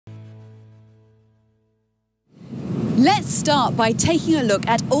Let's start by taking a look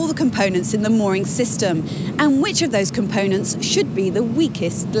at all the components in the mooring system and which of those components should be the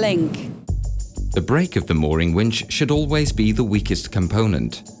weakest link. The brake of the mooring winch should always be the weakest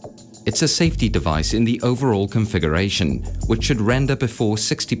component. It's a safety device in the overall configuration, which should render before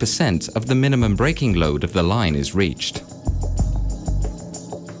 60% of the minimum braking load of the line is reached.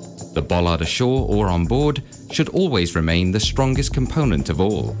 The bollard ashore or on board should always remain the strongest component of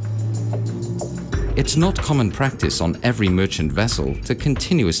all. It's not common practice on every merchant vessel to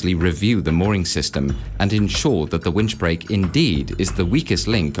continuously review the mooring system and ensure that the winch brake indeed is the weakest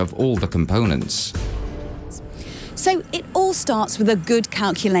link of all the components. So it all starts with a good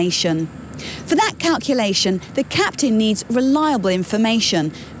calculation. For that calculation, the captain needs reliable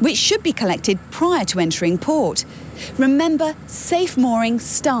information, which should be collected prior to entering port. Remember, safe mooring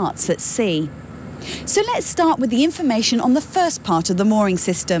starts at sea. So let's start with the information on the first part of the mooring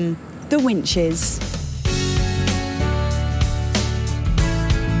system, the winches.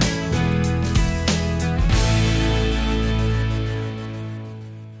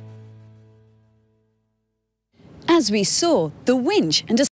 As we saw, the winch and a